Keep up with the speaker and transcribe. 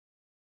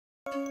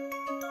Welcome.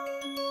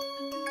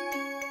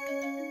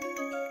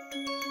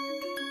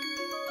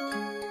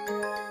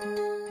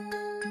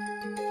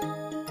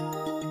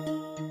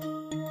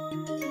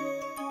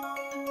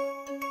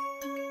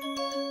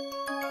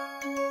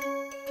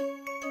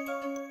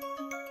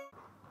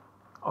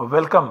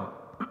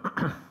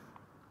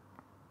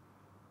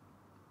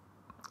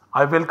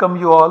 I welcome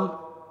you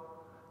all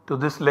to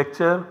this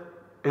lecture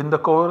in the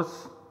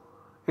course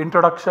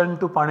Introduction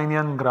to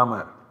Pāṇinian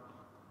Grammar.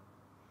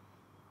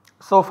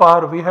 So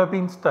far we have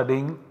been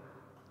studying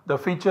the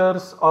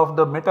features of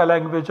the meta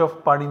language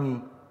of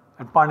Pāṇini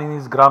and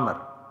Pāṇini's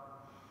grammar.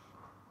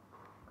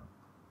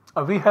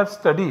 We have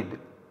studied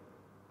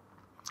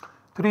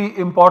three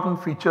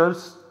important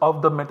features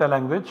of the meta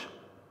language,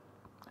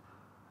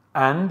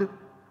 and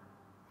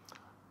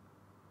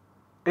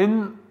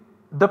in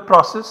the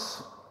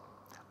process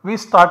we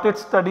started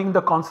studying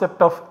the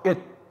concept of it,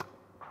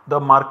 the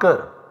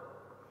marker,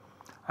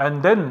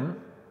 and then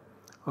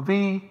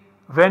we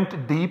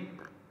went deep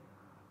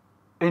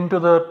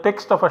into the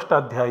text of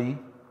Ashtadhyayi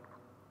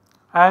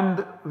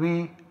and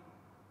we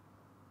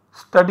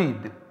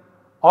studied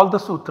all the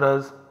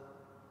sutras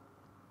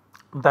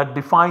that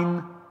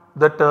define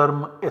the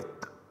term it.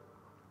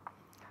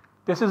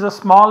 This is a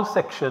small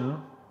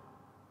section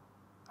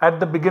at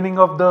the beginning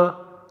of the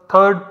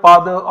third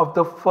pada of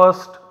the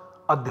first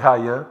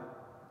adhyaya,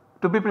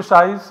 to be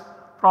precise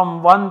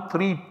from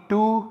 132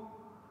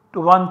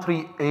 to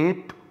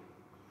 138.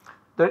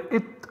 The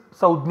it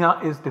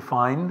saudhya is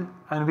defined,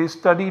 and we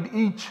studied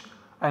each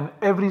and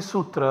every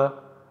sutra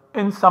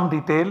in some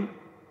detail,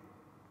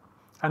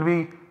 and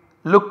we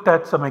looked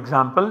at some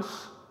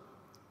examples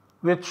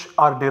which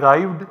are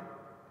derived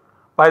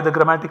by the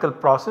grammatical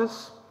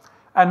process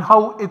and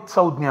how it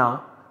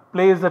saudhya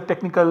plays a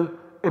technical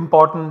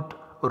important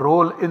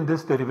role in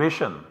this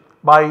derivation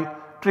by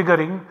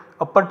triggering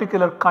a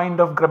particular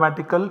kind of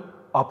grammatical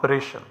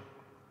operation.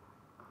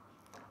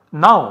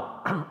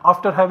 Now,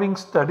 after having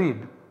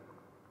studied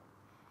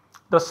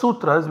the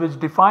sutras which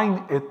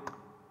define it,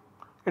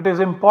 it is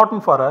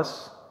important for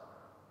us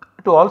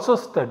to also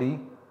study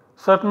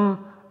certain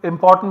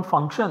important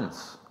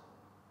functions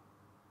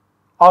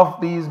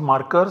of these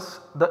markers,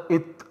 the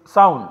it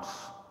sounds,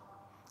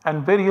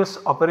 and various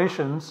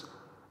operations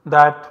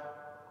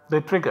that they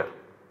trigger.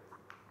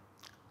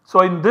 So,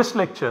 in this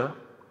lecture,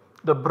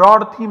 the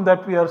broad theme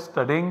that we are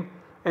studying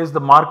is the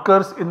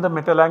markers in the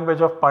meta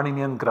language of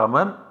Pāṇinian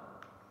grammar,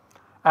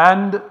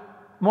 and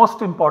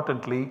most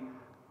importantly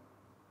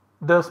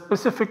the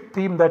specific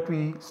theme that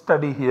we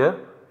study here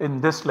in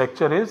this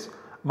lecture is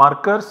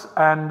markers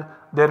and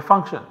their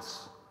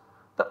functions,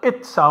 the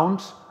it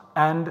sounds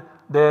and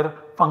their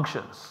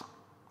functions.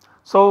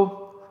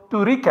 So, to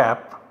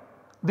recap,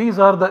 these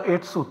are the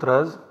 8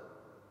 sutras,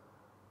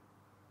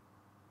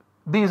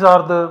 these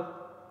are the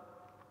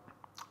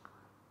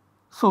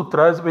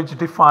sutras which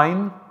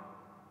define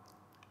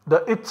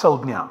the it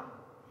saudhya.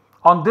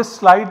 On this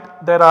slide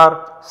there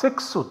are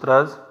 6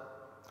 sutras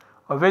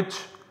which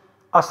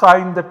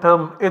assign the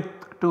term it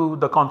to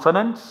the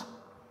consonants,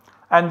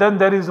 and then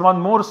there is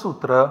one more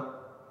sutra,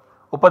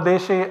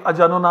 Upadeshe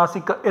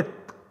Ajanunasika it,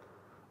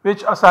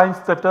 which assigns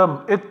the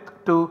term it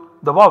to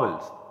the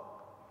vowels.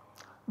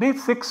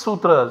 These 6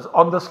 sutras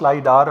on the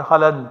slide are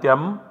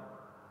Halantyam,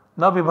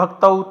 Na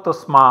Vibhaktau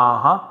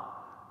Tasmaha.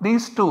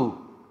 These two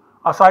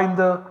assign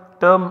the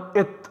term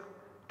it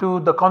to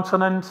the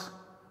consonants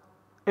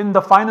in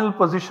the final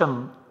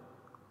position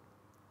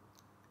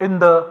in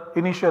the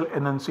initial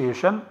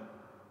enunciation,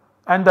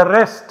 and the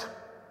rest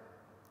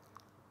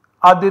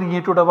Adir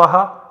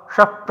Yitudavaha,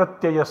 Shaf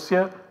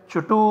Pratyayasya,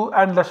 Chutu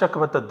and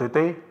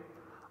Lashakvatadhite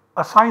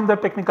assign the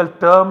technical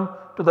term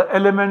to the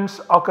elements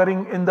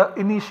occurring in the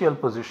initial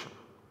position,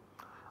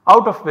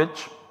 out of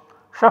which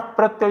Shaf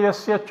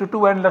Pratyayasya,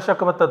 Chutu and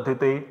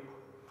Lashakvatadhite,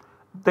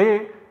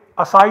 they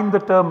assign the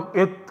term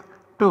it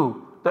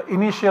to the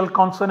initial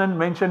consonant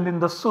mentioned in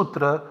the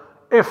sutra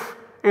if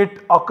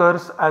it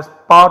occurs as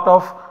part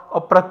of a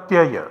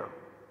pratyaya.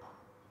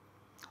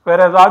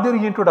 Whereas Adir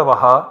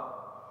Yitudavaha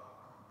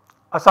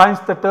assigns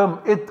the term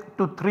it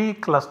to 3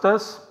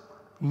 clusters,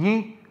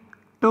 Yi,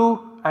 Tu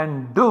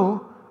and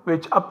Du,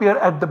 which appear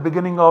at the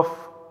beginning of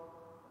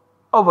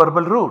a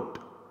verbal root,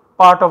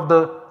 part of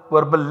the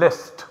verbal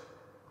list.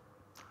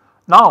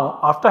 Now,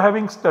 after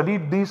having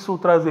studied these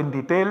sutras in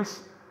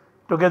details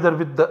together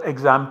with the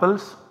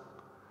examples,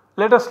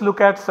 let us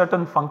look at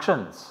certain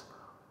functions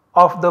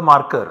of the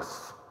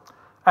markers,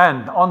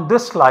 and on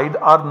this slide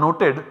are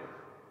noted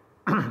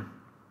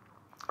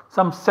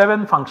some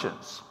 7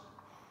 functions.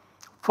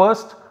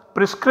 First,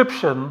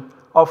 prescription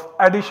of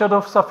addition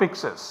of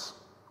suffixes.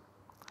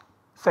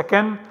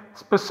 Second,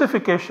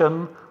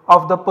 specification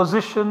of the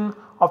position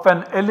of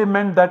an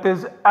element that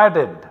is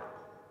added.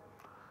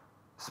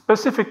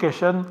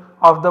 Specification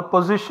of the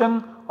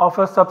position of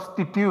a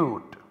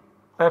substitute,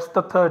 that is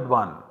the third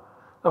one.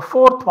 The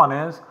fourth one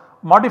is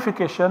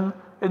modification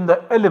in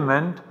the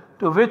element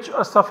to which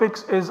a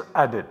suffix is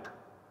added.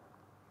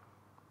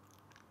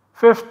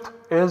 Fifth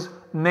is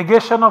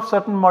negation of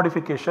certain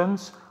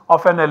modifications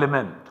of an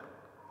element.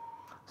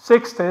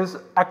 sixth is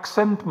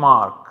accent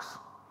marks,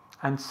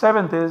 and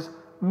seventh is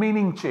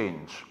meaning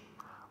change.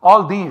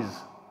 All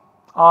these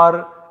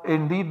are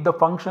indeed the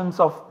functions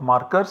of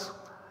markers,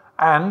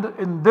 and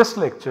in this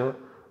lecture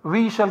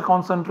we shall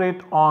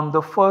concentrate on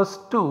the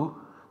first two,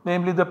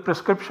 namely the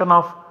prescription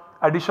of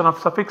addition of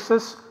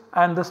suffixes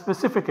and the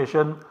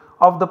specification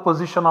of the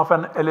position of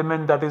an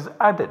element that is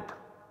added.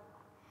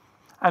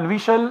 And we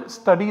shall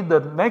study the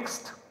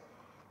next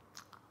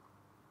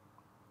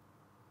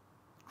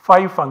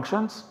 5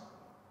 functions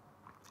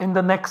in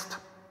the next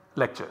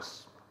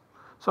lectures.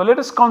 So let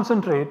us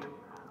concentrate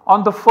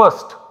on the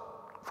first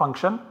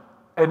function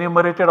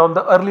enumerated on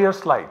the earlier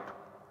slide,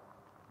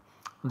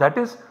 that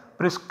is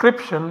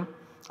prescription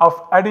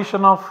of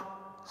addition of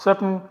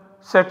certain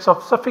sets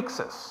of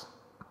suffixes.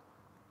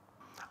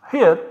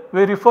 Here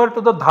we refer to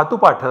the dhatu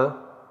patha,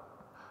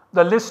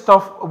 the list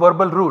of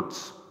verbal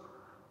roots.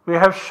 We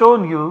have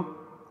shown you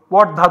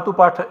what dhatu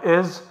patha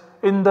is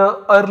in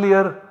the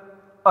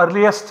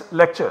earliest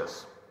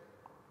lectures.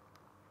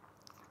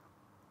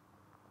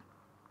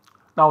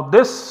 Now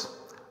this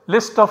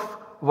list of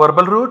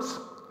verbal roots,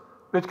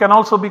 which can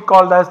also be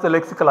called as the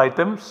lexical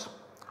items,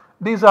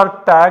 these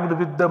are tagged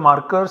with the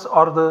markers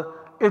or the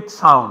it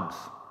sounds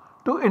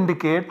to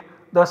indicate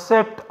the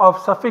set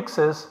of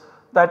suffixes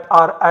that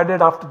are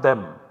added after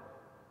them.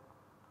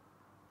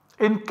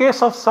 In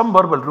case of some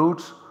verbal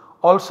roots,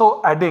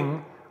 also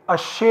adding a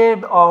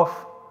shade of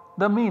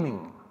the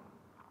meaning.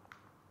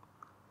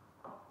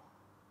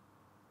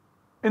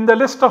 In the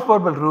list of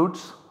verbal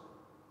roots,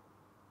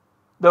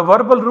 the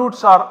verbal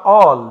roots are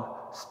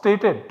all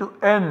stated to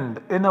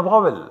end in a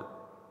vowel,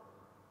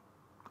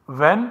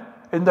 when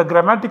in the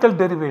grammatical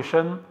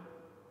derivation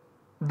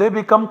they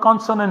become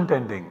consonant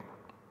ending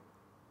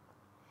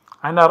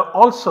and are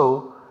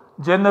also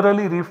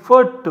generally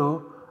referred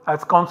to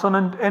as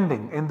consonant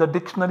ending in the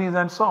dictionaries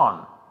and so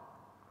on.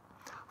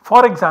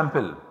 For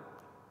example,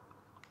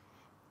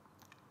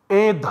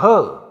 a,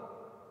 dha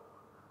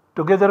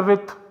together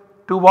with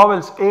two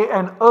vowels a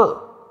and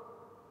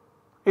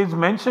is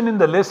mentioned in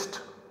the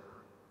list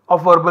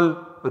of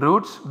verbal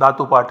roots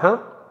dhatu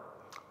patha,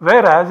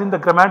 whereas in the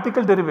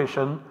grammatical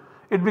derivation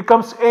it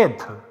becomes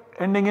eth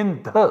ending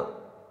in dha,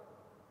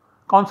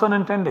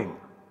 consonant ending,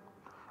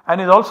 and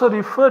is also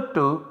referred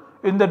to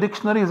in the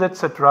dictionaries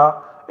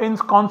etc. in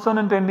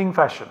consonant ending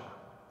fashion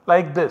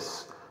like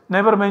this,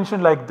 never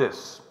mentioned like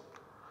this.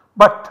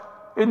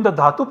 But in the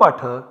dhatu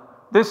patha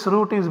this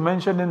root is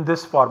mentioned in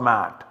this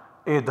format,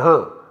 a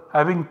dha,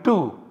 having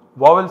two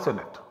vowels in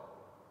it.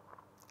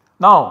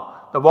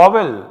 Now the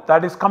vowel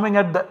that is coming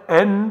at the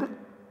end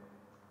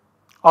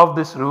of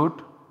this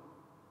root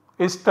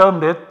is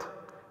termed ith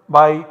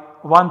by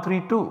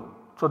 132.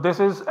 So this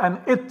is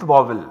an ith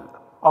vowel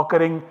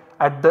occurring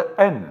at the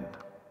end.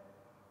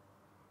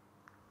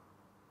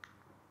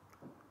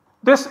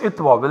 This ith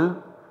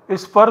vowel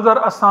is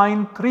further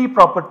assigned 3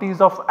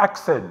 properties of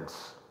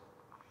accents: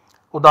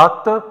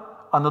 udatta,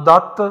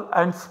 anudatta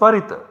and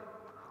svarita.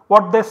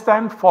 What they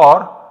stand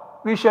for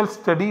we shall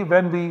study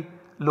when we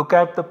look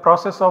at the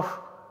process of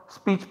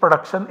speech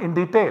production in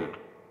detail.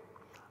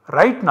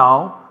 Right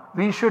now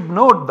we should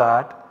note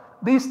that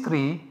these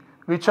 3,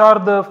 which are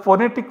the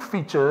phonetic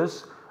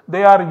features,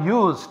 they are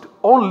used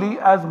only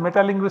as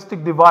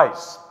metalinguistic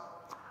device.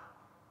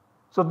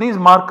 So these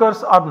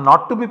markers are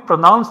not to be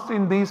pronounced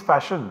in these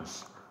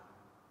fashions.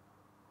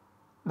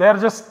 They are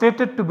just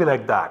stated to be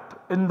like that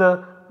in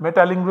the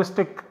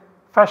metalinguistic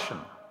fashion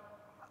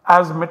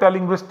as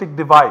metalinguistic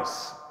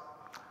device,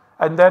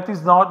 and that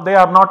is not, they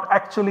are not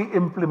actually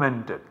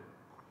implemented.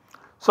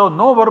 So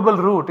no verbal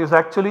root is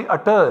actually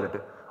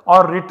uttered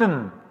or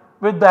written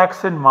with the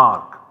accent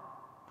mark,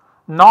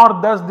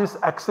 nor does this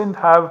accent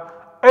have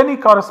any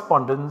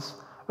correspondence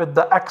with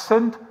the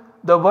accent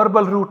the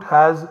verbal root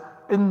has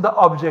in the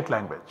object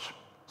language.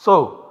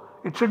 So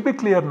it should be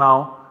clear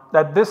now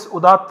that this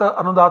udatta,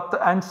 anudatta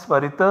and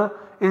svarita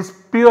is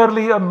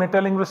purely a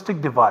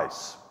metalinguistic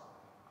device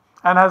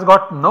and has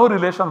got no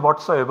relation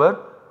whatsoever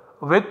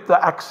with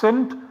the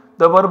accent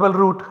the verbal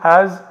root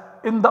has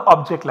in the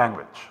object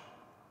language.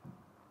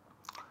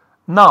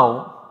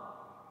 Now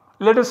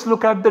let us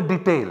look at the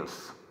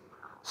details.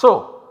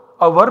 So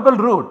a verbal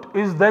root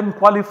is then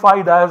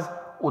qualified as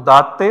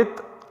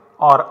udattet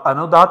or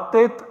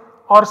anudattet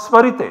or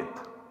svaritet.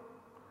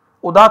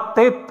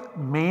 Udattet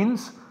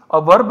means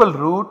a verbal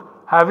root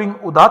having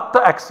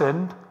udatta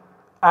accent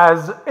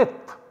as it.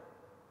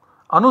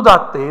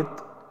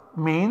 Anudattet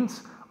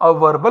means a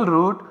verbal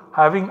root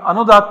having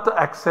anudatta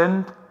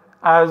accent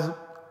as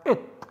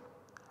it,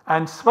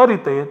 and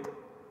svaritet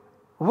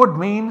would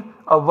mean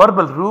a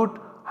verbal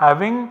root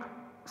having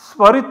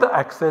swarita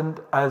accent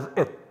as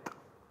it.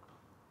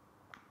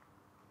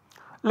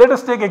 Let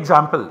us take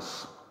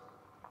examples.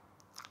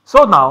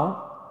 So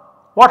now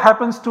what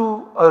happens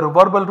to a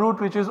verbal root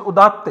which is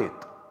udattet,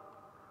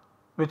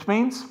 which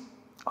means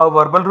a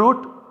verbal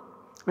root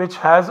which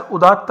has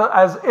udatta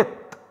as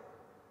it.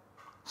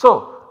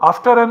 So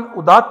after an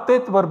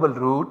udattet verbal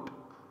root,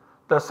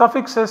 the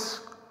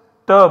suffixes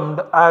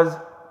termed as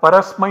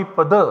parasmai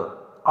pada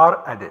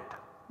are added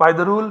by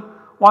the rule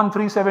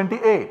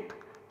 1378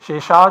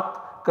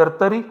 Sheshat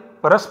Kartari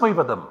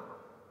Parasmaipadam.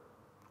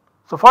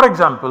 So for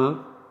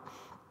example,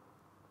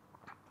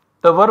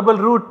 the verbal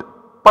root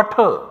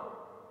patha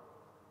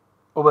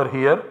over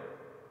here,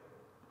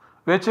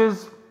 which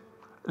is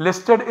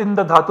listed in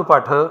the dhatu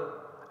patha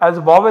as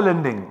vowel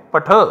ending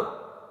patha,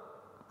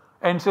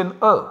 ends in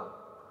a.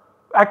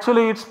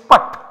 Actually it is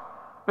pat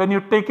when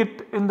you take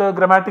it in the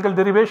grammatical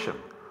derivation,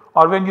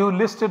 or when you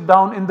list it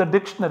down in the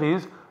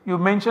dictionaries you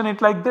mention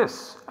it like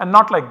this and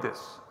not like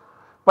this.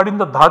 But in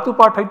the dhatu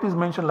patha it is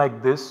mentioned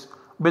like this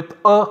with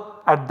a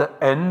at the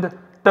end,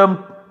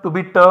 to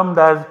be termed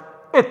as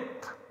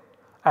it,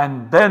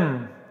 and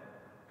then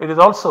it is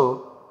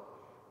also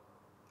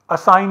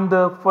assigned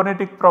the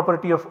phonetic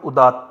property of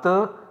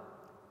udatta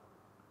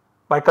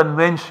by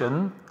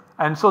convention,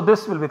 and so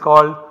this will be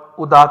called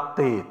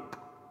udattet.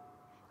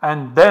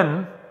 And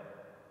then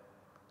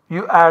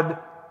you add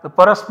the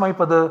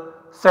parasmaipada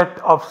set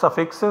of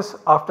suffixes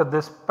after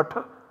this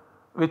patha,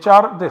 which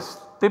are this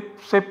tip,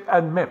 sip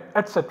and mip,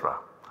 etc.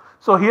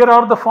 So here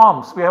are the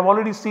forms. We have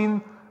already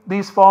seen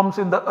these forms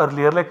in the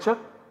earlier lecture.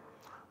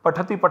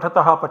 Pathati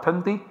pathataha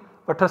pathanti,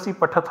 pathasi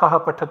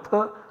pathathaha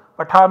pathatha,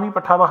 pathami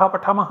pathavaha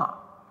pathamaha.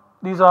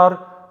 These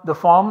are the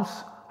forms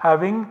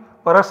having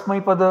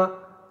parasmaipada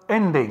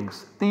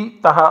endings ti,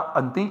 taha,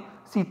 anti,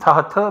 si,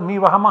 tha, tha, mi,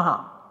 vaha,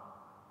 maha.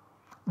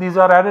 These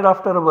are added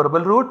after a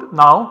verbal root.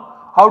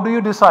 Now how do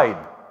you decide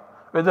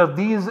whether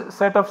these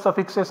set of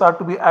suffixes are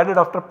to be added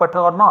after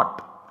patha or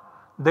not?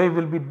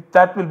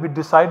 That will be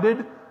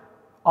decided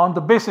on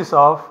the basis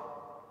of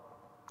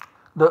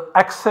the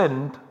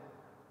accent,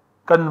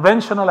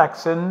 conventional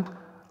accent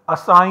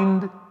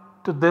assigned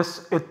to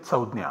this it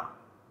saudhnya.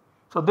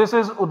 So this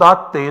is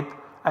udattet,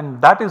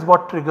 and that is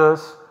what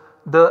triggers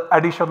the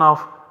addition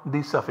of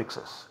these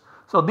suffixes.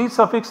 So these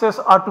suffixes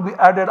are to be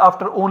added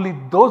after only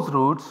those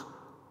roots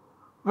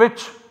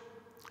which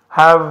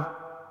have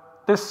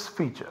this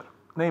feature,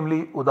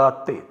 namely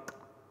udattet.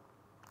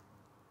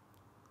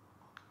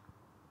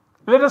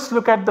 Let us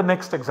look at the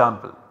next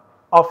example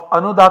of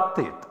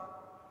anudattet.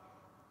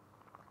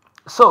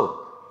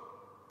 So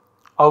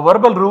a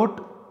verbal root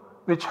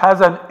which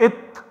has an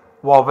it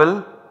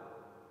vowel,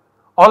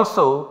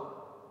 also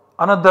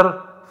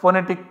another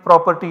phonetic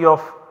property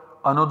of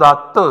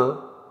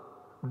anudatta,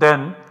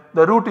 then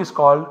the root is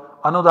called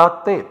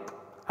anudattet,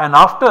 and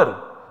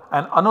after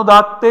an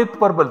anudattet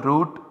verbal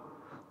root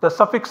the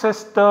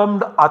suffixes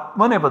termed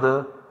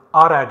atmanepada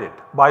are added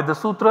by the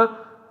sutra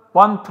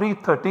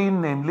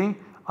 1313, namely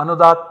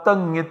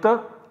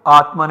anudattangita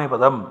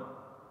atmanepadam.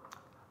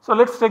 So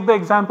let us take the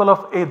example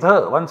of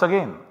edha once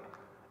again.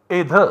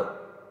 Edha,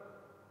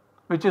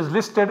 which is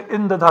listed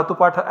in the dhatu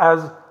patha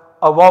as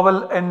a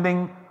vowel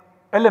ending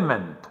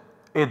element,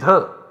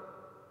 edha.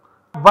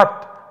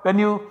 But when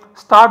you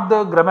start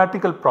the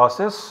grammatical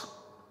process,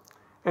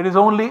 it is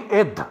only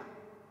ed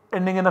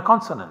ending in a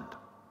consonant.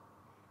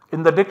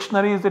 In the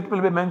dictionaries it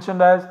will be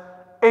mentioned as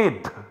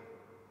ed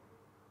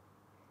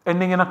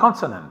ending in a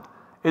consonant.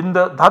 In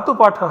the dhatu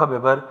patha,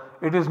 however,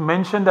 it is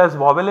mentioned as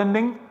vowel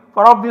ending.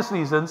 For obvious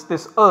reasons,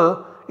 this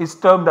a is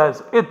termed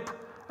as it,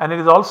 and it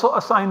is also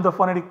assigned the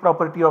phonetic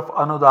property of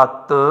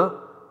anudatta.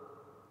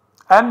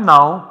 And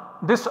now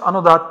this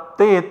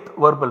anudattet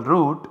verbal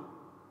root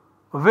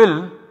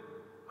will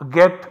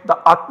get the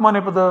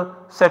atmanepada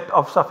set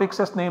of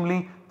suffixes,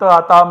 namely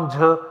ta, tam,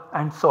 jha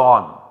and so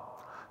on.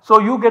 So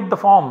you get the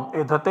form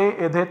edhate,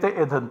 edhete,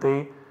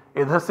 edhante,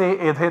 edhase,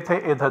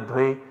 edhethe,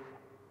 edhadve,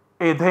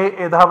 edhe,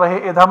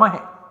 edhavahe,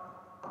 edhamahe.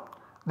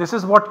 This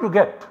is what you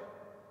get.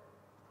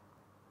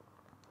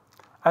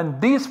 And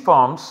these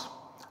forms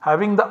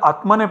having the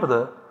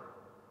atmanepada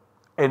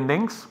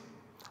endings,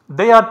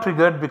 they are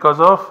triggered because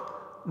of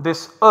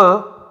this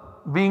a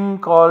being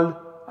called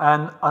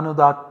an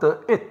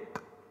anudatta it.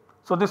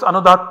 So this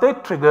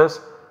anudatta triggers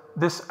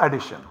this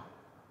addition.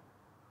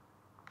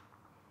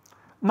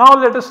 Now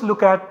let us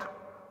look at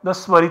the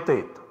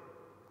swaritet.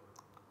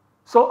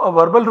 So a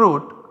verbal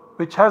root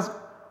which has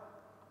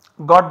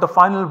got the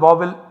final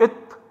vowel it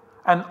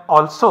and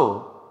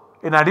also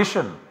in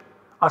addition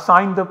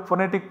assigned the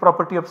phonetic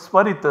property of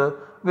swarita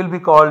will be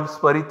called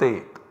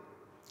swaritet.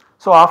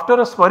 So after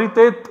a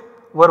swaritet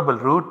verbal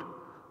root,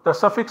 the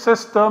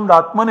suffixes termed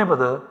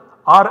atmanepada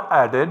are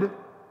added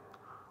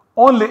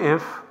only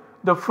if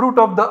the fruit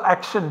of the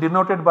action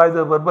denoted by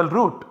the verbal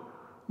root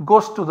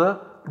goes to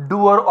the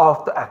doer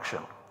of the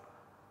action.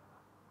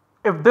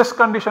 If this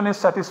condition is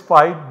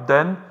satisfied,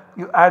 then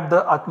you add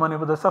the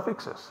atmanepada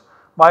suffixes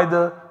by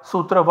the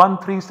sutra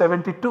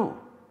 1372.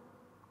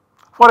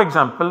 For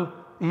example,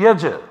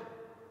 yaja,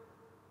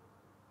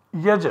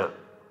 yaja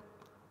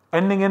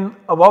ending in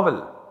a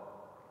vowel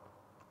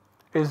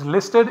is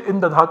listed in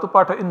the dhatu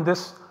patha in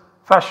this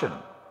fashion.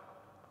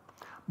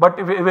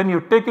 But when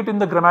you take it in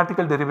the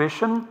grammatical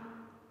derivation,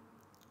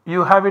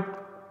 you have it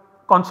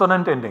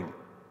consonant ending,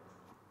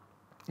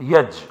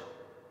 yaj.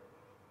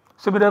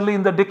 Similarly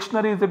in the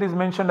dictionaries it is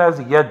mentioned as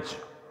yaj.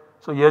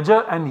 So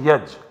yaja and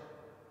yaj.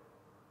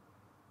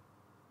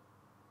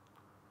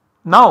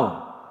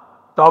 Now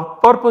the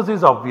purpose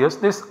is obvious,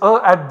 this a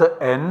at the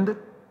end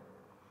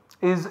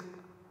is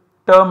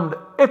termed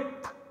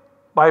it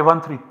by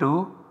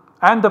 132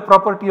 and the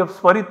property of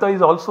Swarita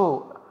is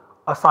also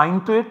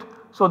assigned to it.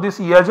 So, this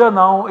yaja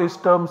now is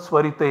termed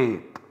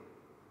Swaritet.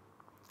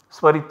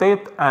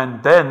 Swaritet,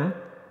 and then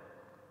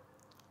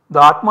the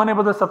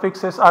Atmanepada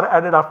suffixes are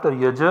added after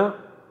yaja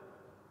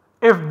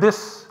if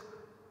this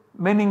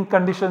meaning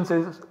condition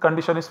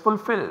is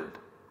fulfilled.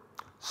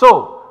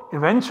 So,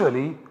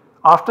 eventually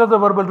after the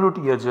verbal root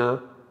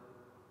yaja,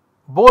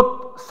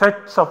 both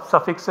sets of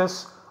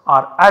suffixes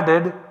are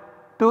added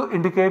to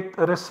indicate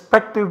a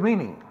respective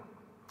meaning.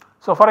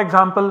 So, for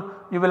example,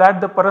 you will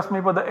add the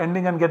Parasmapada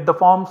ending and get the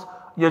forms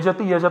yajati,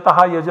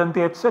 yajataha, yajanti,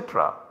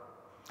 etc.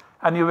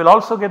 And you will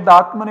also get the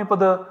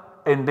Atmanepada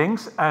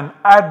endings and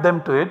add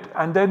them to it,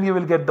 and then you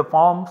will get the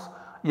forms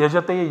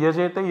yajate,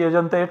 yajete,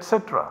 yajante,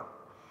 etc.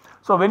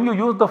 So, when you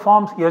use the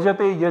forms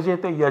yajate,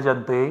 yajete,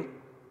 yajante,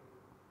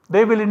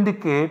 they will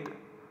indicate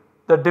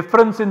the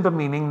difference in the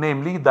meaning,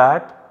 namely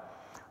that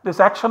this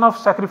action of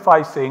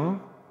sacrificing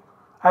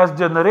has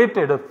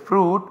generated a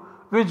fruit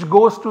which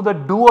goes to the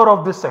doer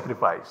of this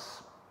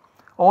sacrifice.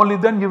 Only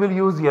then you will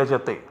use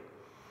yajate.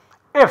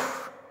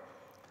 If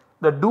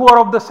the doer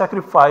of the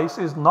sacrifice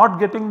is not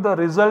getting the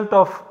result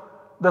of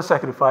the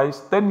sacrifice,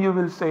 then you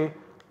will say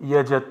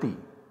yajati.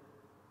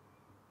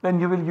 Then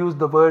you will use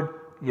the word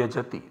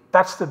yajati.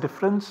 That is the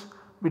difference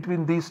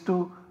between these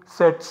two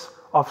sets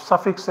of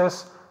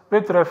suffixes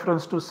with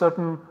reference to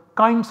certain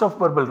kinds of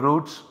verbal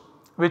roots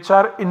which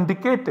are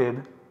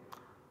indicated,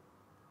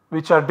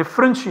 which are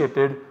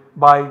differentiated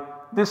by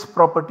this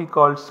property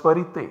called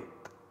Swaritet.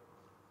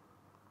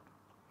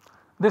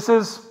 This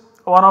is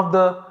one of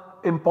the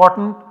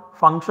important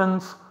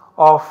functions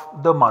of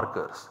the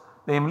markers,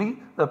 namely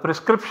the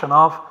prescription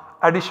of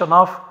addition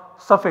of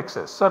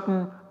suffixes,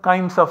 certain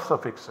kinds of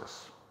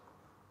suffixes.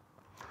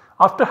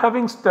 After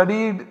having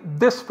studied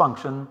this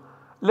function,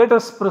 let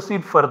us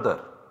proceed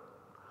further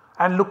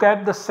and look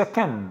at the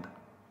second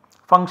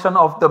function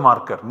of the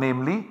marker,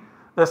 namely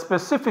the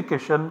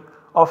specification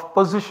of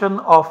position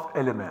of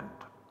element.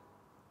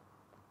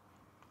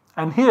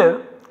 And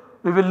here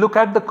we will look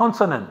at the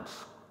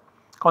consonants.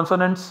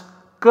 Consonants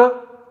k,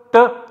 t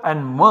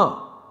and m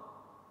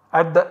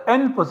at the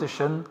end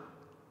position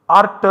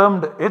are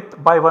termed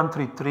it by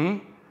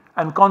 133,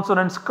 and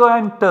consonants k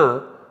and t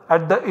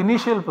at the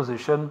initial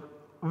position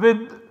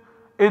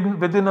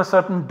within a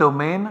certain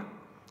domain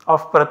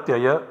of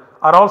pratyaya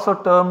are also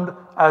termed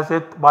as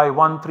it by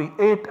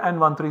 138 and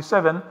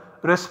 137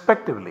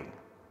 respectively.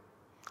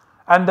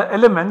 And the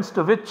elements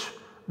to which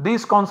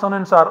these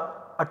consonants are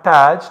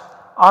attached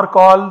are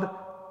called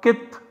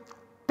kit,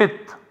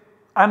 tit,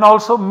 and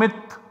also mit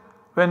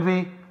when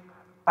we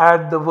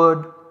add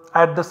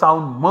the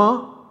sound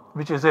m,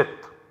 which is it,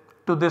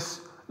 to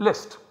this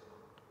list.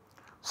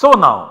 So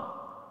now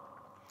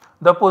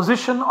the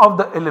position of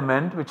the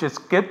element which is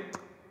kit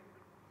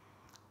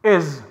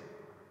is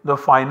the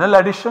final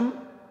addition,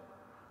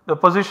 the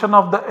position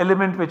of the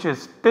element which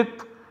is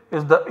tit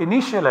is the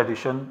initial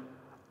addition,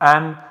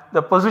 and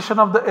the position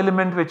of the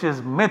element which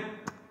is mit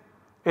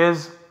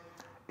is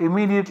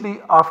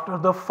immediately after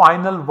the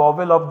final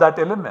vowel of that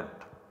element.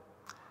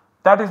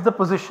 That is the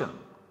position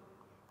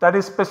that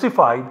is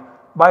specified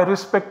by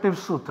respective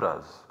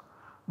sutras.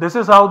 This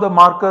is how the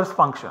markers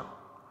function.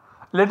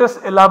 Let us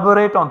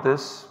elaborate on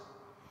this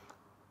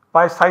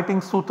by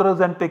citing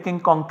sutras and taking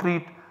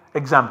concrete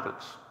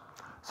examples.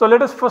 So,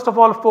 let us first of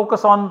all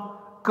focus on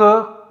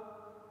k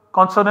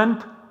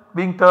consonant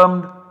being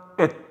termed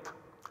it.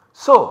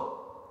 So,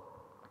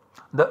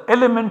 the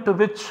element to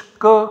which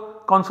k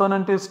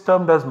consonant is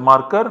termed as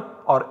marker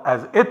or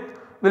as it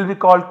will be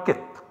called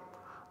kit.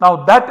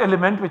 Now, that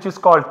element which is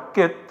called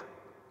kit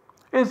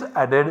is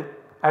added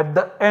at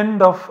the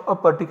end of a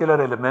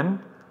particular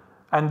element,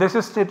 and this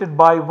is stated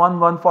by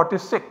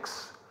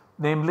 1146,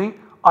 namely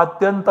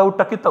Atyantau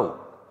Takitau.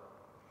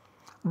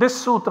 This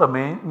sutra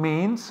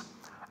means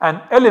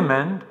an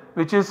element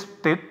which is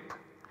tit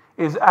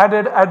is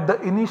added at the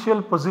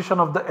initial position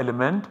of the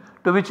element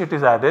to which it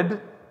is added,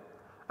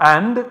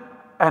 and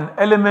an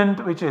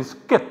element which is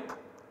kit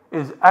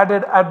is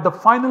added at the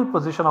final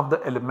position of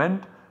the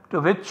element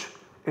to which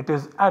it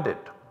is added.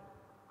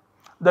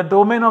 The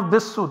domain of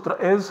this sutra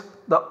is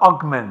the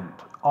augment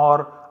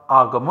or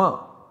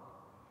agama,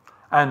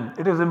 and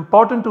it is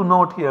important to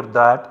note here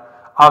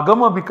that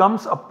agama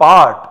becomes a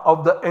part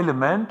of the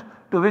element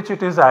to which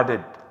it is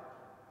added.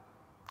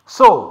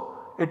 So,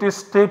 it is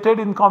stated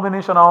in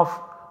combination of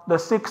the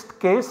sixth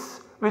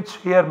case, which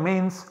here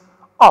means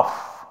of,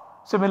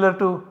 similar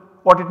to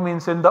what it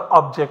means in the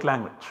object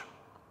language.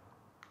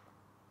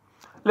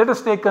 Let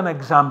us take an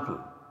example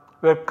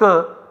where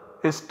k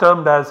is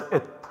termed as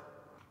it.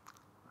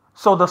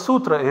 So, the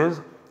sutra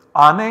is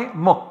Ane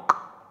Muk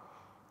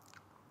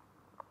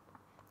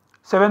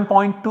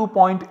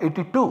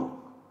 7.2.82.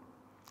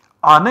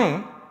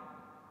 Ane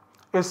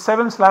is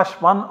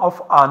 7/1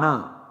 of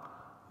Ana.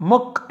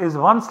 Muk is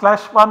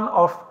 1/1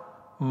 of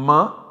M,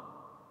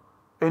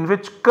 in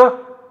which k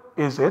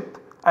is it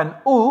and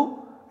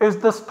u is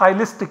the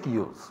stylistic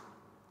use.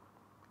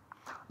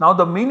 Now,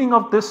 the meaning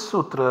of this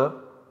sutra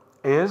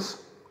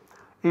is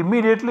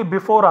immediately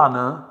before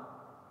ana,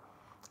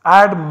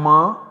 add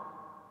ma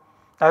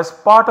as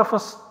part of a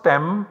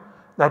stem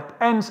that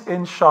ends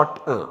in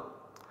short a.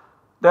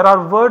 There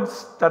are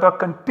words that are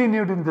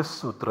continued in this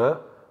sutra,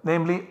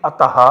 namely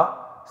ataha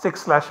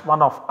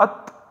 6/1 of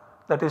at,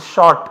 that is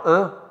short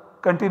a,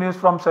 continues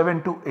from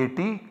 7 to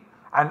 80,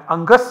 and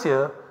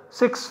angasya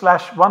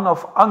 6/1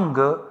 of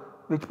anga,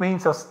 which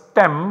means a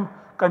stem,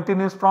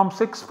 continues from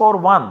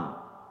 641.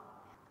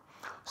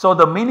 So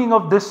the meaning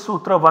of this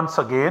sutra once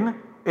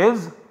again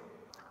is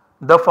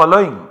the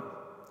following: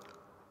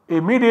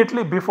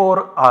 immediately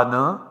before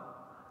ana,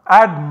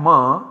 add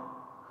ma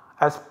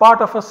as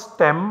part of a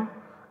stem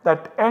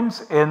that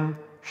ends in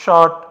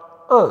short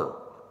a.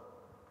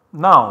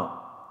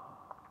 Now,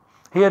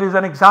 here is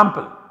an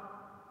example.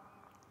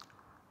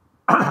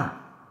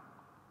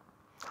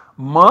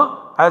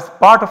 Ma as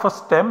part of a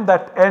stem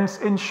that ends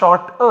in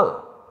short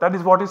a, that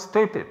is what is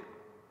stated.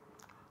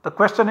 The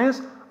question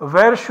is,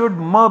 where should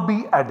ma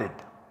be added?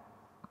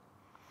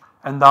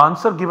 And the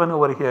answer given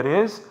over here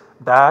is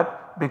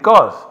that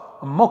because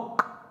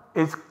muk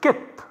is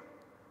kit,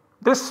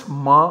 this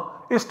ma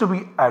is to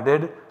be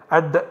added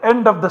at the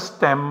end of the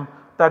stem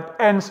that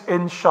ends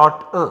in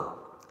short a.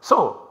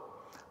 So,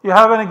 you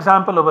have an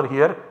example over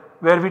here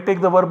where we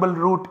take the verbal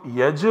root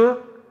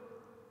yaj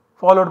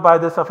followed by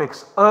the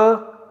suffix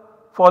a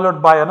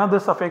followed by another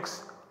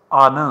suffix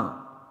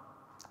ana.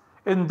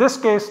 In this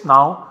case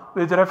now,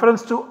 with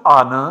reference to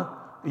ana,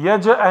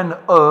 yaja and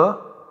a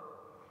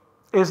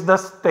is the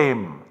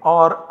stem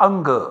or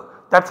anga,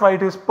 that is why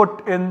it is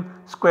put in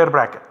square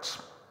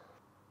brackets.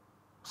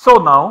 So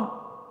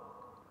now,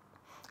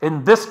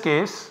 in this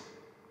case,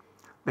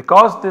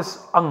 because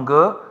this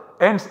anga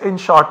ends in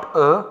short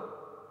a,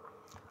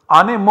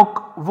 ane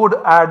muk would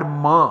add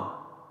ma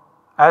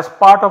as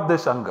part of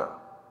this anga.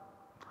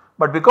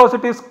 But because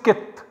it is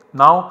kit,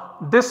 now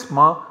this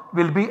ma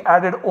will be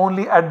added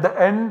only at the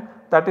end,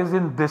 that is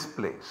in this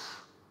place,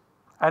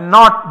 and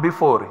not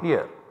before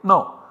here.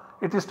 No,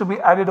 it is to be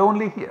added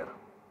only here.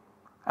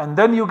 And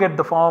then you get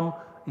the form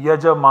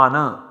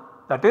yajamana,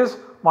 that is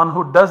one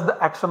who does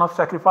the action of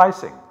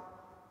sacrificing,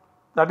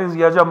 that is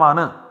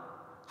yajamana.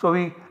 So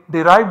we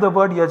derive the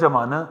word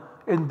yajamana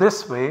in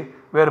this way,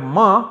 where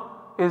ma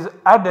is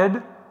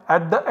added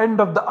at the end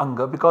of the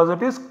anga because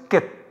it is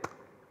kit.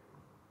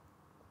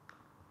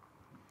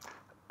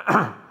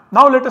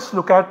 Now let us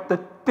look at the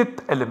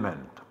tit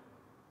element.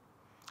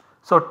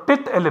 So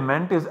tit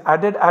element is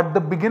added at the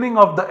beginning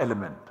of the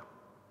element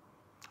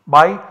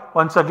by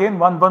once again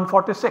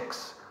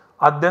 146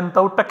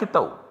 adyantau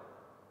takitau,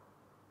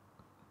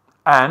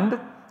 and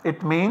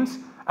it means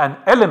an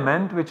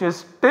element which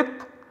is tit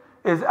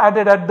is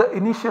added at the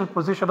initial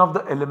position of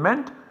the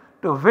element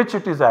to which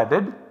it is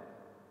added,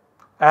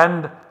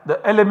 and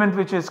the element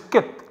which is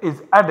kit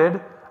is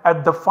added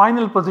at the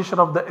final position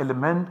of the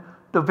element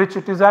to which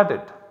it is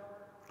added.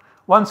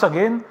 Once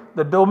again,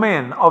 the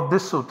domain of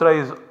this sutra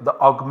is the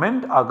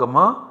augment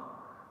agama,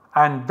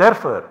 and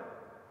therefore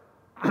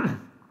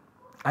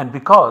and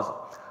because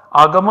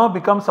agama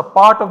becomes a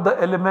part of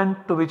the element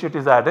to which it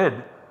is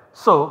added,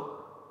 so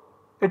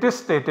it is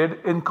stated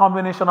in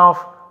combination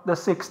of the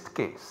sixth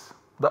case.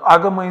 The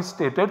agama is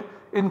stated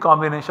in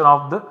combination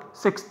of the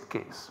sixth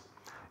case.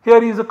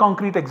 Here is a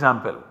concrete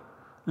example: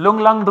 lung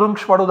lang drung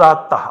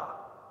shvadudattaha.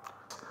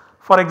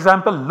 For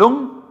example,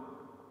 lung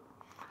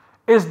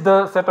is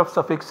the set of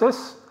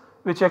suffixes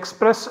which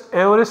express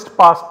aorist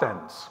past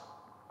tense.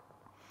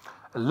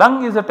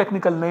 Lung is a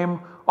technical name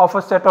of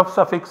a set of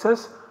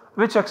suffixes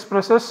which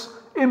expresses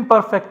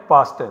imperfect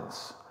past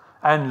tense,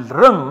 and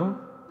rung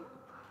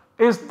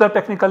is the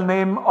technical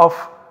name of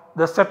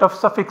the set of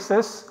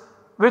suffixes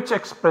which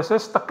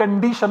expresses the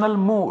conditional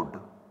mood.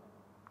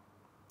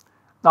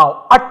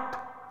 Now at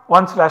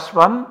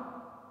 1/1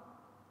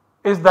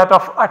 is that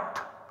of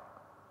at,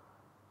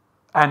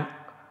 and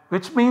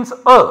which means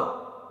a,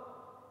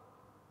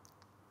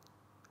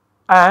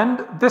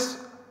 and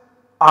this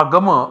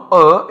agama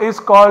a is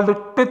called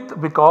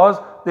tit because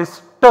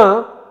this t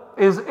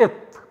is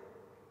it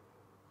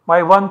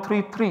by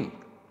 133.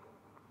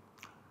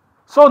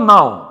 So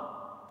now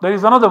there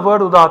is another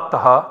word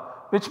udattaha,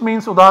 which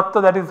means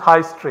udatta, that is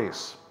high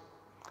stress.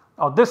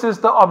 Now this is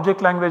the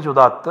object language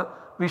udatta.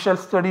 We shall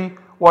study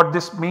what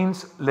this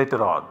means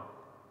later on.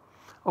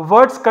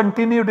 Words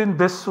continued in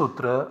this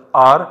sutra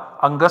are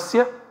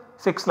angasya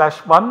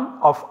 6/1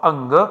 of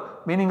anga,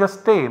 meaning a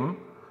stem,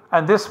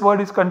 and this word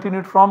is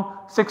continued from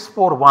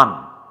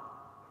 641.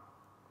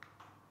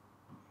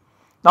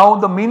 Now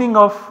the meaning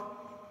of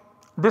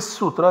this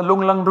sutra lung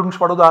lang drung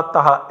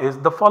shvadudattaha is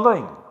the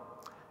following.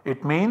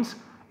 It means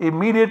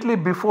immediately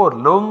before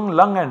lung,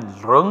 lung and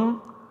rung,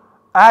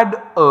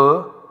 add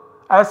a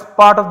as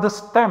part of the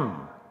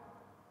stem.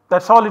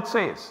 That is all it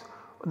says.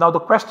 Now the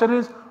question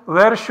is,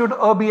 where should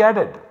a be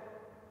added?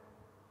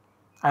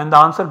 And the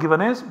answer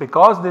given is,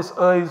 because this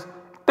a is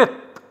tit.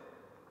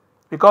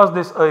 Because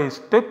this a is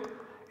tit,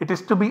 it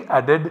is to be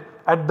added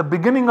at the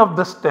beginning of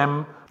the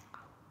stem.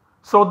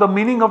 So the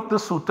meaning of the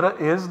sutra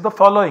is the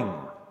following.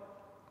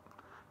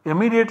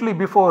 Immediately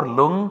before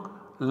lung,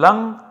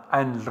 lung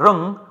and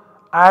rung,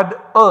 add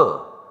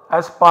a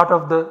as part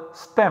of the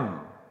stem.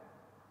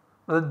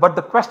 But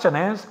the question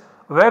is,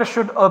 where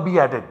should a be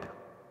added?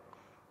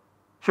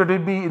 Should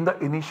it be in the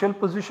initial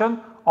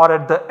position or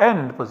at the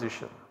end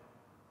position?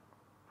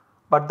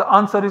 But the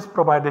answer is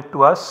provided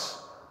to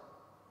us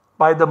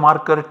by the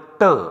marker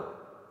t,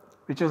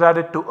 which is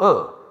added to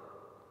a.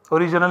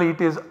 Originally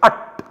it is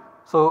at,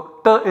 so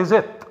t is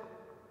it.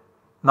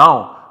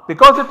 Now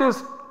because it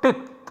is tit,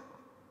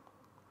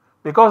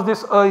 because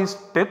this a is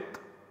tit,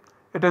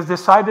 it is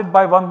decided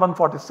by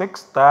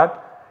 1146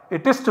 that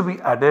it is to be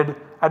added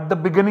at the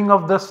beginning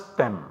of the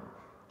stem.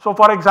 So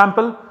for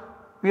example,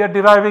 we are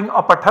deriving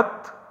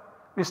apathat,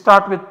 we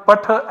start with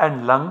patha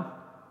and lung,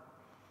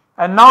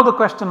 and now the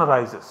question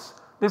arises,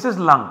 this is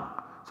lung.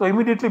 So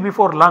immediately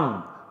before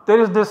lung there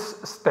is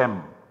this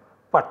stem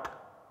pat.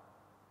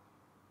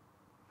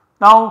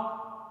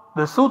 Now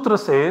the sutra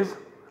says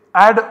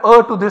add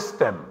a to this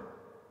stem,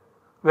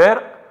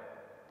 where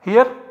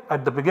here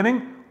at the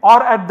beginning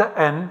or at the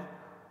end,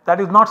 that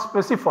is not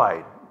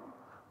specified,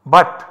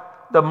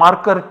 but the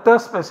marker t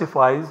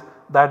specifies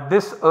that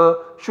this a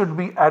should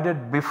be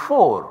added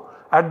before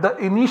at the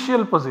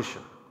initial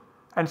position,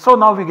 and so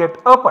now we get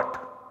apat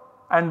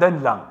and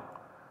then lung.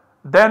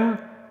 Then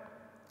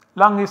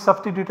lung is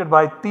substituted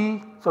by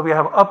t, so we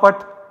have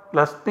apat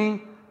plus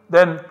t,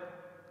 then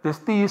this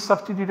t is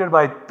substituted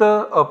by t,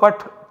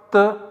 apat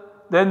t,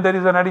 then there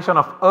is an addition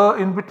of a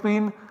in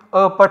between,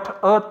 apat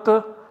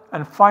at,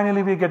 and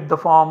finally we get the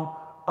form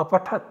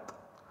apathat.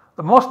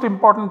 The most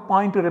important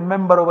point to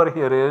remember over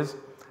here is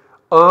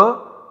a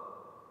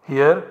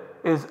here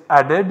is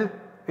added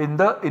in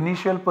the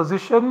initial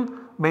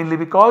position, mainly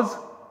because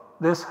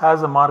this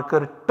has a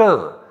marker t.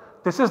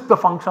 This is the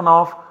function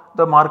of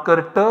the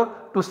marker t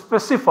to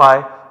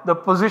specify the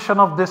position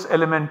of this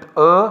element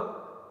a,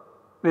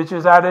 which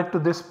is added to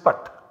this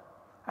pat,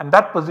 and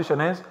that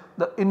position is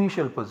the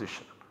initial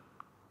position.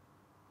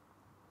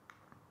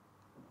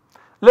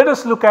 Let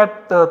us look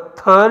at the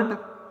third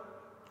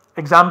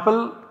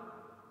example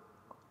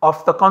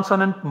of the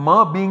consonant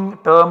m being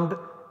termed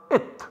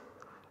it,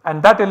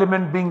 and that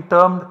element being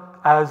termed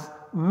as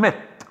mit.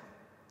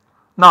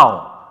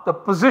 Now the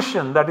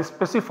position that is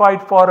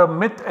specified for a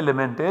mit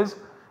element is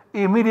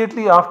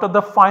immediately after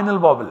the final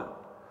vowel.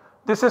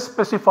 This is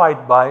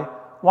specified by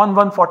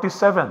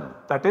 1147,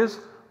 that is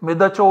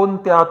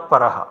midachontyat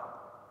paraha.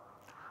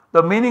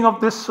 The meaning of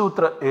this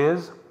sutra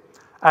is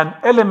an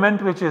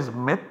element which is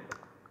mit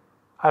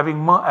having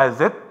m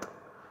as it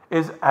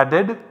is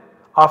added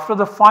after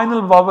the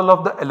final vowel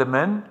of the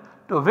element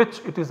to which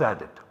it is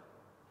added.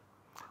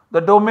 The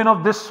domain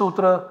of this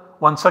sutra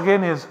once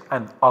again is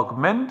an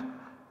augment,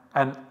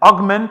 and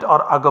augment or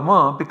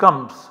agama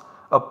becomes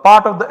a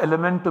part of the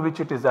element to which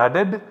it is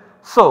added.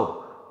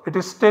 So it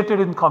is stated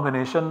in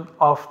combination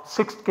of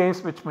sixth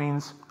case, which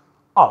means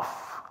of.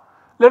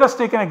 Let us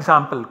take an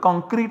example,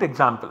 concrete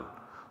example.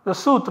 The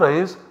sutra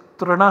is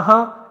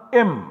Trinaha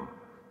M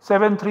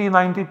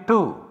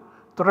 7392.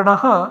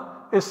 Trinaha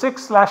is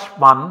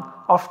 6/1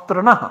 of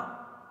Trinaha.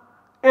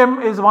 M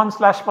is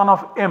 1/1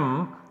 of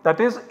M, that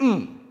is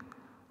E.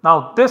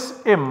 Now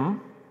this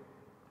M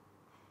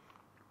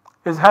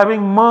is having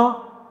m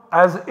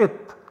as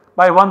it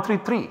by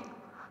 133.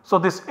 So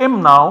this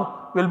M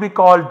now will be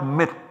called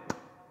mit,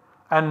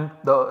 and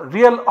the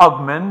real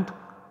augment,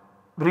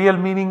 real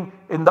meaning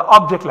in the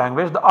object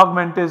language, the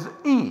augment is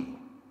E,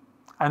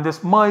 and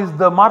this m is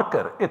the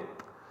marker it,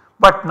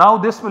 but now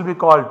this will be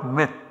called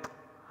mit.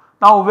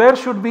 Now where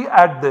should we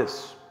add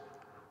this?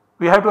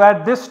 We have to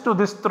add this to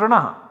this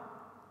Trinaha.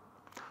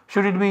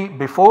 Should it be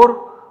before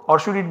or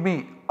should it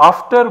be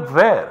after?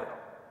 Where?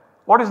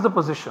 What is the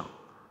position?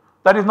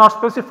 That is not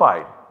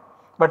specified,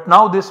 but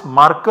now this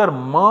marker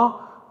m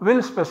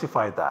will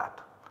specify that.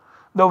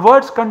 The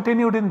words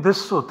continued in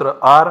this sutra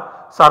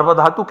are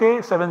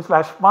Sarvadhatuke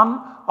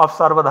 7/1 of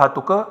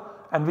Sarvadhatuka,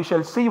 and we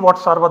shall see what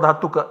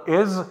Sarvadhatuka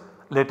is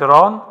later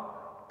on.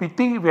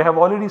 Piti, we have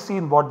already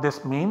seen what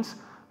this means.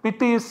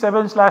 Piti is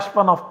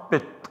 7/1 of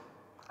pit,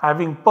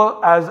 having p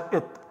as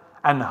it,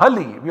 and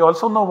hali, we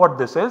also know what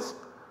this is,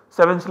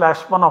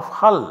 7/1 of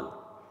hal.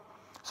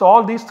 So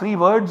all these three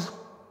words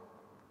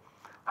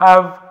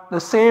have the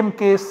same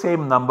case,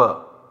 same number,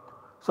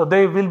 so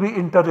they will be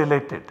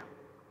interrelated.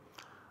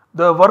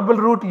 The verbal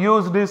root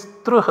used is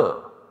truha,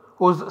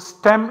 whose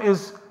stem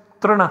is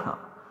trinaha.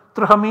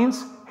 Truha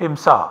means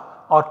himsa,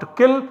 or to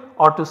kill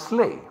or to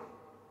slay.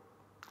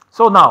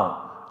 So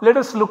now let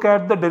us look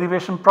at the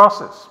derivation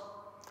process.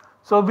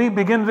 So we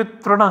begin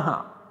with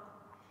trinaha.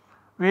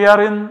 We are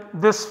in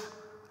this,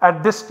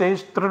 at this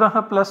stage,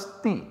 trinaha plus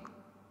ti.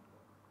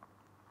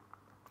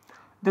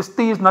 This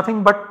ti is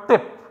nothing but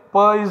tip,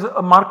 pa is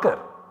a marker.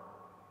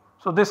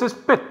 So this is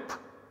pit.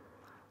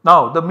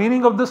 Now the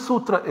meaning of this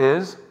sutra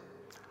is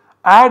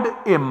add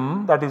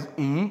im, that is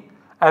e,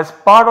 as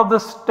part of the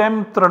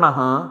stem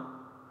trinaha,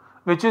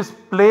 which is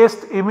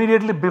placed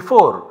immediately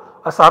before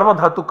a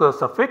sarvadhatuka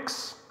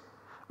suffix,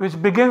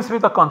 which begins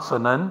with a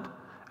consonant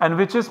and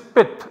which is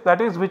pit,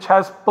 that is which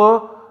has p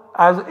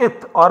as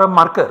it or a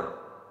marker.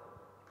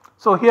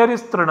 So here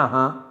is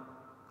trinaha,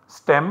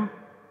 stem,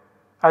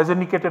 as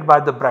indicated by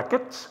the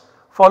brackets,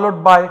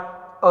 followed by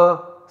a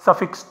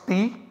suffix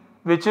T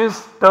which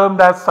is termed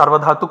as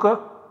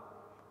Sarvadhatuka.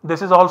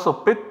 This is also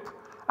Pit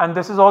and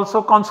this is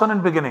also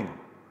consonant beginning.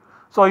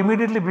 So,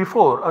 immediately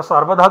before a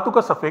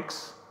Sarvadhatuka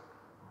suffix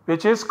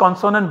which is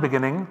consonant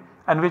beginning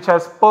and which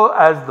has Pa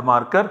as the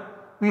marker,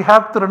 we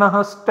have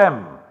Trinaha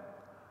stem.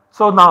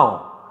 So,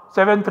 now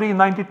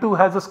 7392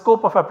 has a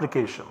scope of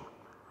application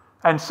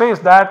and says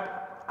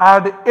that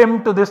add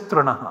im to this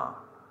Trinaha.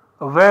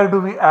 Where do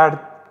we add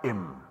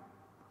im?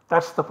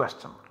 That is the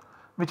question,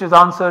 which is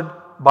answered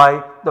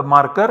by the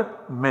marker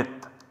mit.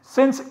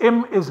 Since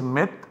im is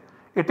mit,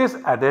 it is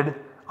added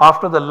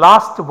after the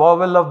last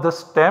vowel of the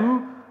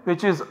stem,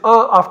 which is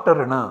a after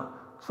rana.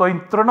 So,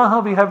 in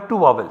Trinaha we have two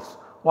vowels,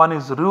 one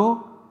is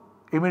ru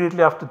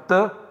immediately after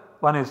ta,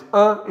 one is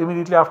a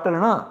immediately after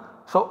na.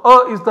 So,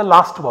 a is the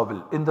last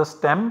vowel in the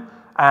stem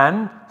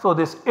and so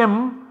this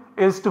im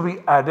is to be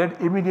added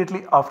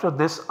immediately after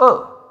this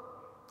a.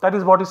 That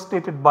is what is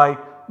stated by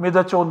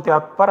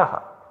Midachontyat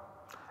Paraha.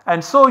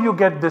 And so you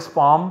get this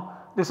form,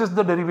 this is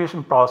the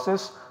derivation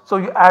process. So,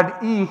 you add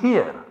e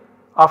here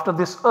after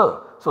this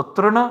a. So,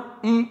 trina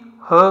e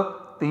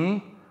ha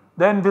ti,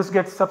 then this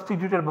gets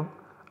substituted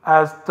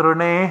as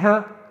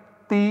trineh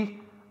ti,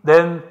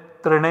 then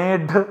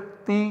trinedh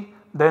ti,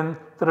 then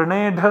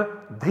trinedh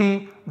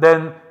dhi,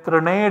 then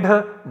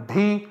trinedh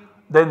dhi,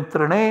 then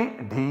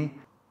trinedhi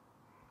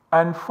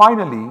and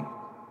finally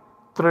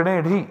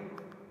trinedhi,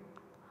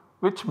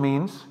 which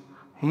means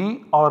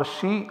he or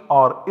she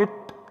or it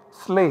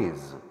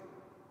slays.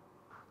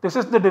 This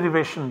is the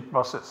derivation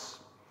process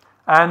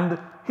and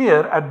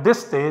here at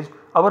this stage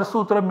our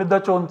sutra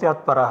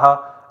Midachontyat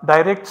Paraha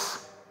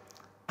directs,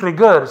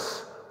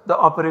 triggers the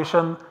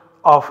operation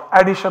of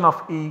addition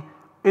of e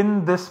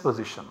in this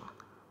position.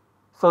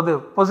 So, the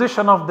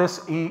position of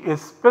this e is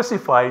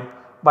specified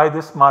by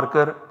this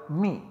marker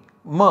mi,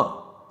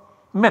 ma,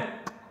 mit.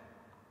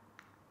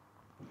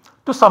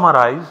 To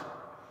summarize,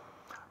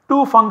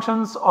 two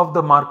functions of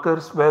the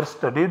markers were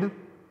studied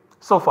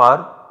so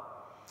far,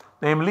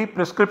 namely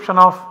prescription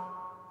of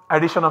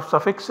addition of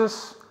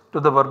suffixes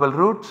to the verbal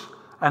roots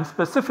and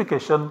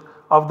specification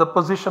of the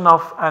position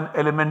of an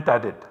element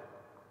added.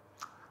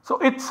 So,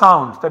 it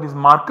sounds, that is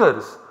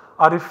markers,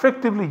 are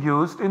effectively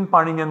used in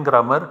Pāṇinian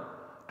grammar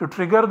to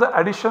trigger the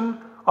addition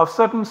of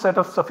certain set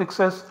of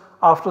suffixes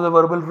after the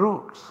verbal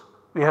roots.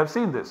 We have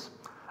seen this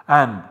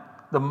and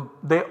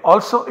they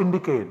also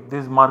indicate,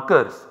 these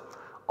markers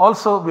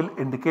also will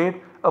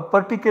indicate a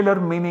particular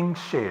meaning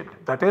shade,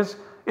 that is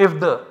if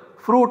the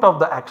fruit of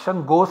the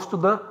action goes to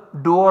the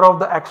doer of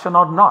the action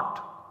or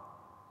not.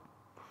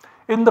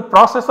 In the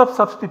process of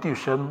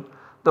substitution,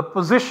 the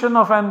position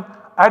of an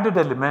added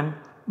element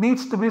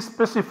needs to be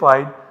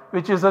specified,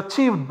 which is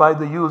achieved by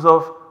the use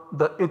of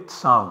the it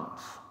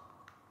sounds.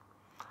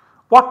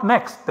 What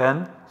next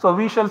then? So,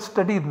 we shall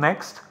study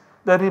next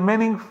the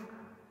remaining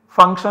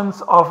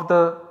functions of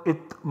the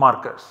it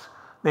markers,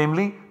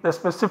 namely the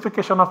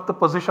specification of the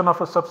position of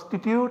a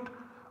substitute,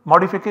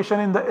 modification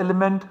in the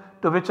element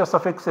to which a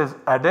suffix is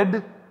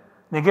added,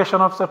 negation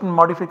of certain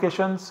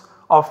modifications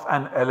of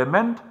an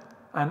element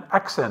and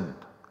accent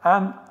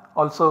and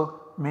also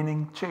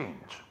meaning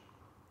change.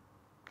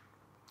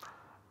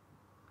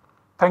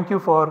 Thank you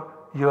for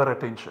your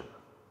attention.